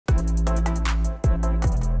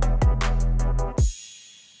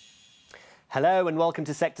Hello and welcome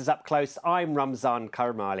to Sectors Up Close. I'm Ramzan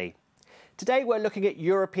Karamali. Today we're looking at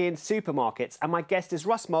European supermarkets and my guest is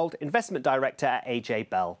Russ, Mould, Investment Director at AJ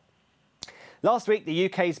Bell. Last week, the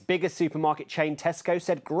UK's biggest supermarket chain Tesco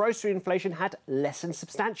said grocery inflation had lessened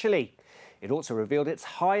substantially. It also revealed its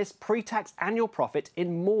highest pre-tax annual profit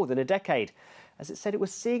in more than a decade, as it said it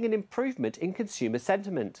was seeing an improvement in consumer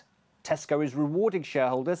sentiment. Tesco is rewarding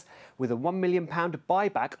shareholders with a £1 million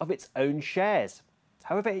buyback of its own shares.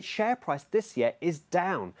 However, its share price this year is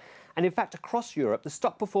down. And in fact, across Europe, the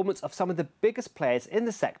stock performance of some of the biggest players in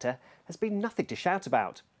the sector has been nothing to shout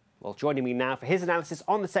about. Well, joining me now for his analysis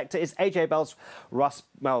on the sector is AJ Bell's Russ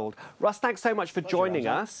Mould. Russ, thanks so much for joining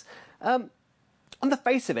us. On the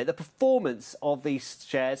face of it, the performance of these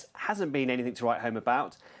shares hasn't been anything to write home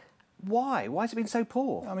about. Why? Why has it been so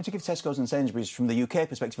poor? I mean, to give Tesco's and Sainsbury's, from the UK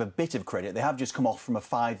perspective, a bit of credit, they have just come off from a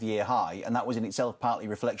 5-year high, and that was in itself partly a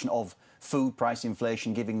reflection of food price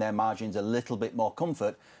inflation, giving their margins a little bit more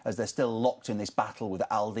comfort, as they're still locked in this battle with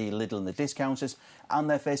Aldi, Lidl and the discounters, and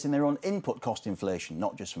they're facing their own input cost inflation,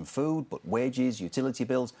 not just from food, but wages, utility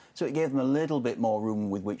bills, so it gave them a little bit more room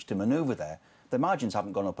with which to manoeuvre there. Their margins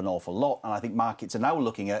haven't gone up an awful lot, and I think markets are now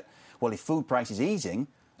looking at, well, if food price is easing,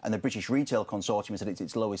 and the British Retail Consortium said it's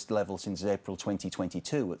its lowest level since April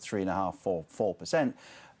 2022 at 3.5–4%,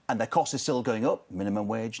 and their costs are still going up, minimum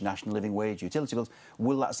wage, national living wage, utility bills,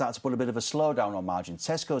 will that start to put a bit of a slowdown on margins?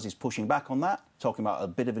 Tesco's is pushing back on that, talking about a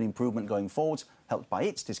bit of an improvement going forward, helped by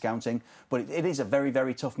its discounting, but it is a very,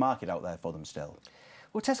 very tough market out there for them still.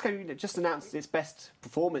 Well, Tesco just announced its best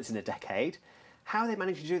performance in a decade. How are they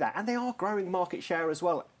managing to do that? And they are growing market share as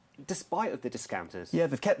well, despite of the discounters. Yeah,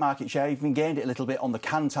 they've kept market share, even gained it a little bit on the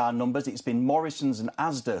Kantar numbers. It's been Morrison's and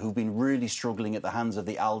Asda who've been really struggling at the hands of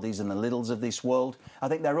the Aldis and the Lidls of this world. I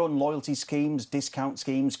think their own loyalty schemes, discount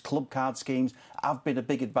schemes, club card schemes have been a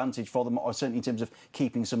big advantage for them, or certainly in terms of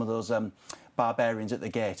keeping some of those barbarians at the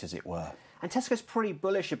gate, as it were. And Tesco's pretty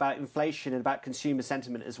bullish about inflation and about consumer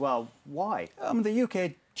sentiment as well. Why? The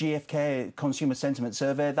UK GfK Consumer Sentiment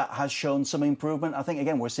Survey, that has shown some improvement. I think,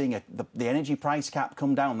 again, we're seeing the energy price cap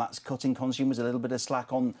come down. That's cutting consumers a little bit of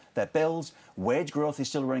slack on their bills. Wage growth is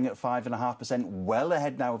still running at 5.5%, well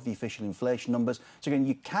ahead now of the official inflation numbers. So, again,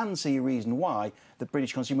 you can see a reason why the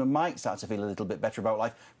British consumer might start to feel a little bit better about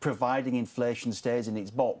life, providing inflation stays in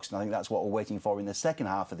its box. And I think that's what we're waiting for in the second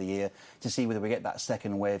half of the year to see whether we get that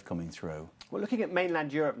second wave coming through. We're looking at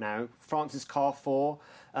mainland Europe now. France's Carrefour,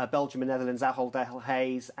 Belgium and Netherlands, Ahold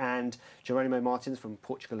Delhaize and Jeronimo Martins from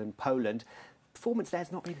Portugal and Poland. Performance there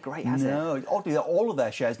has not been great, has it? No, oddly, all of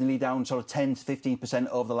their shares nearly down sort of 10 to 15%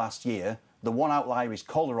 over the last year. The one outlier is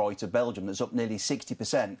Colruyt to Belgium, that's up nearly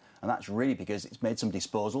 60%, and that's really because it's made some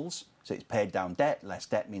disposals, so it's paid down debt. Less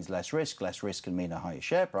debt means less risk can mean a higher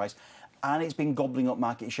share price, and it's been gobbling up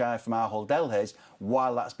market share from Ahold Delhaize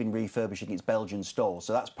while that's been refurbishing its Belgian stores.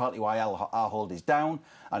 So that's partly why Ahold is down,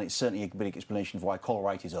 and it's certainly a big explanation for why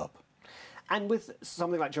Colruyt is up. And with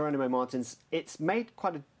something like Jeronimo Martins, it's made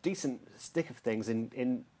quite a decent stick of things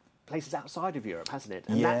in places outside of Europe, hasn't it?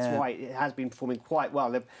 And that's why it has been performing quite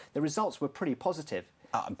well. The results were pretty positive.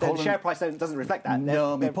 The share price doesn't reflect that.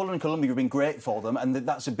 No, Poland and Colombia have been great for them, and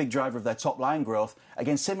that's a big driver of their top-line growth.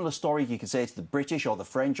 Again, similar story you could say to the British or the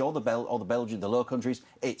French or the Belgian, the Low Countries.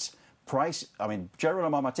 It's price.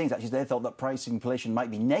 Jeronimo Martins, actually, they thought that price inflation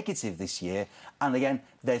might be negative this year, and again,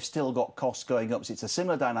 they've still got costs going up. So it's a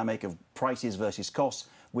similar dynamic of prices versus costs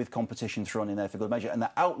with competition thrown in there for good measure, and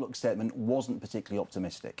the outlook statement wasn't particularly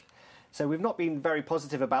optimistic. So we've not been very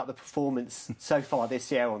positive about the performance so far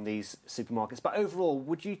this year on these supermarkets. But overall,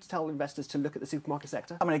 would you tell investors to look at the supermarket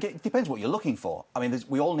sector? It depends what you're looking for.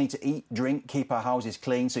 We all need to eat, drink, keep our houses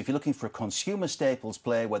clean. So if you're looking for a consumer staples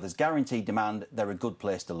play where there's guaranteed demand, they're a good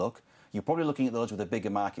place to look. You're probably looking at those with the bigger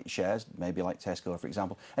market shares, maybe like Tesco, for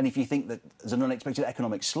example. And if you think that there's an unexpected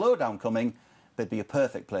economic slowdown coming, they'd be a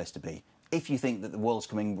perfect place to be. If you think that the world's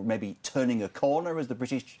coming, maybe turning a corner, as the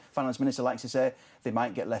British Finance Minister likes to say, they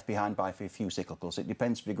might get left behind by a few cyclicals. It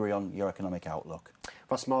depends to a degree on your economic outlook.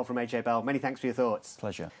 Russ Mould from AJ Bell, many thanks for your thoughts.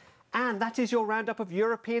 Pleasure. And that is your roundup of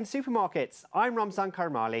European supermarkets. I'm Ramzan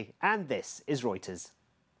Karamali, and this is Reuters.